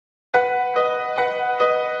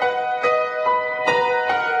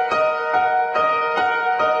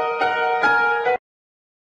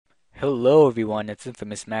Hello everyone, it's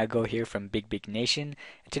Infamous Mago here from BigBigNation, and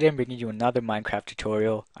today I'm bringing you another Minecraft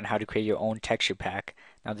tutorial on how to create your own texture pack.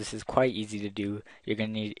 Now this is quite easy to do. You're going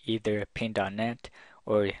to need either Paint.net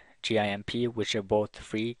or GIMP, which are both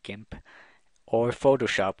free, GIMP, or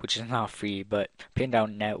Photoshop, which is not free, but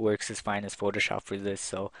Paint.net works as fine as Photoshop for this,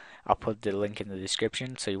 so I'll put the link in the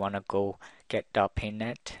description. So you want to go get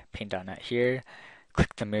 .paintnet, Paint.net here,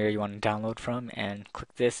 click the mirror you want to download from, and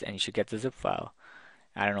click this, and you should get the zip file.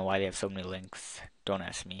 I don't know why they have so many links. Don't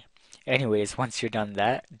ask me. Anyways, once you're done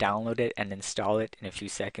that, download it and install it in a few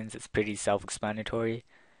seconds. It's pretty self-explanatory.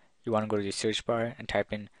 You want to go to your search bar and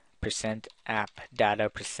type in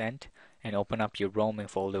 %app_data% and open up your roaming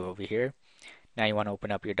folder over here. Now you want to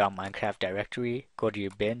open up your .minecraft directory, go to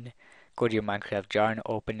your bin, go to your minecraft.jar and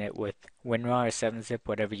open it with Winrar or 7-zip,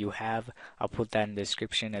 whatever you have. I'll put that in the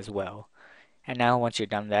description as well. And now once you're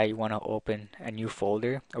done that, you want to open a new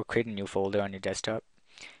folder or create a new folder on your desktop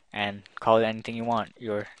and call it anything you want.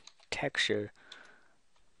 Your texture.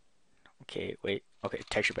 Okay,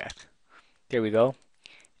 texture pack. There we go.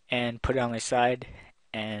 And put it on the side.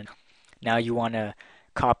 And now you want to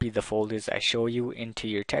copy the folders I show you into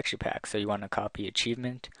your texture pack. So you want to copy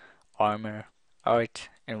achievement, armor, art,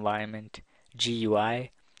 environment,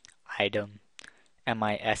 GUI, item,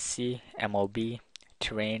 MISC, MOB,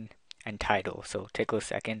 terrain, and title. So take a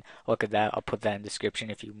second, look at that. I'll put that in the description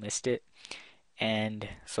if you missed it. And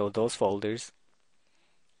so those folders,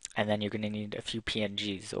 and then you're going to need a few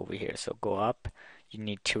PNGs over here. So go up, you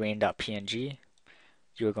need terrain.png,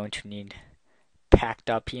 you're going to need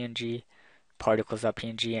pack.png,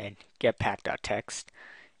 particles.png, and getpack.txt,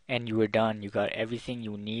 and you are done. You got everything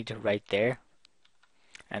you need right there,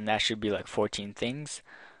 and that should be like 14 things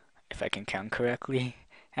if I can count correctly.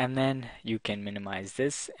 And then you can minimize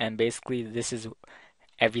this, and basically this is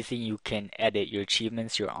everything you can edit: your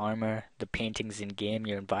achievements, your armor, the paintings in game,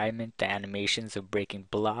 your environment, the animations of breaking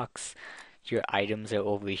blocks, your items are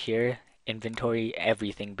over here, inventory,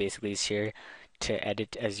 everything basically is here to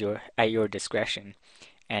edit at your discretion.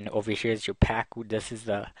 And over here is your pack. This is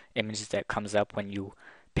the images that comes up when you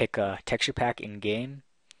pick a texture pack in game,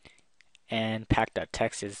 and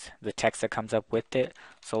pack.txt is the text that comes up with it.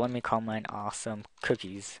 So let me call mine awesome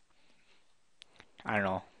cookies. I don't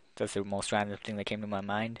know. That's the most random thing that came to my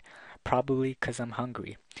mind, probably because I'm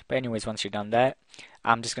hungry. But anyways, once you're done that,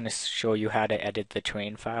 I'm just going to show you how to edit the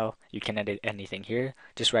terrain file. You can edit anything here.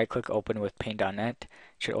 Just right click, open with Paint.net. It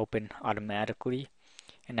should open automatically.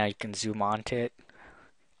 And now you can zoom onto it,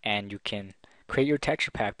 and you can create your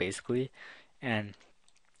texture pack basically. And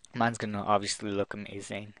mine's going to obviously look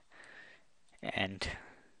amazing. And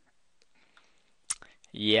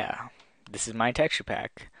yeah, this is my texture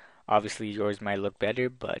pack. Obviously yours might look better,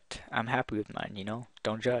 but I'm happy with mine, you know,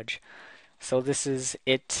 don't judge. So this is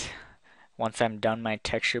it. Once I'm done my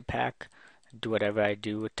texture pack, do whatever I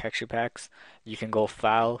do with texture packs, you can go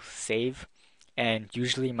file, save, and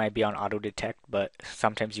usually it might be on auto detect, but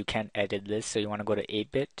sometimes you can't edit this, so you want to go to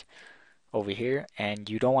 8-bit over here, and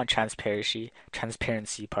you don't want transparency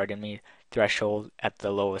threshold at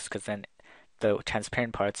the lowest, because then the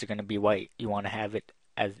transparent parts are going to be white. You want to have it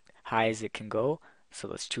as high as it can go. So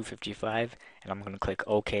that's 255, and I'm going to click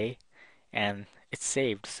OK, and it's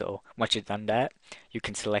saved. So once you've done that, you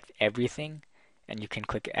can select everything, and you can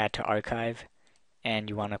click Add to Archive, and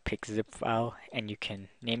you want to pick zip file, and you can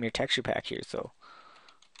name your texture pack here. So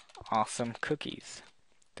awesome cookies.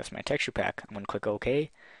 That's my texture pack. I'm going to click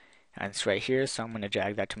OK, and it's right here. So I'm going to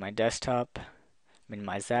drag that to my desktop,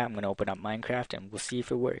 minimize that. I'm going to open up Minecraft, and we'll see if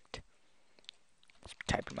it worked. Let's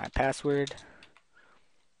type in my password.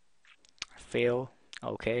 Fail.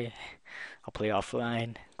 Okay, I'll play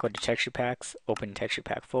offline. Go to texture packs, open texture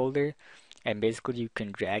pack folder, and basically you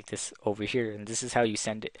can drag this over here, and this is how you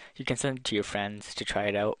send it. You can send it to your friends to try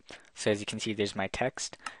it out. So as you can see, there's my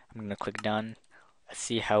text. I'm gonna click done. Let's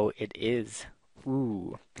see how it is.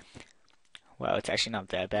 Ooh, wow, it's actually not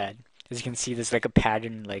that bad. As you can see, there's like a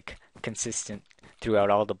pattern, like consistent throughout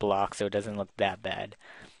all the blocks, so it doesn't look that bad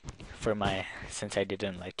for since I did it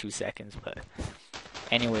in like 2 seconds. But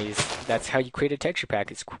anyways, that's how you create a texture pack.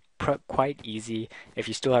 It's quite easy. If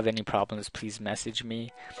you still have any problems, please message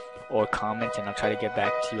me or comment, and I'll try to get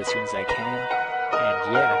back to you as soon as I can.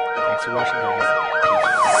 And yeah, thanks for watching, guys. Peace.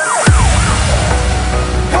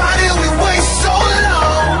 Why did we wait so long?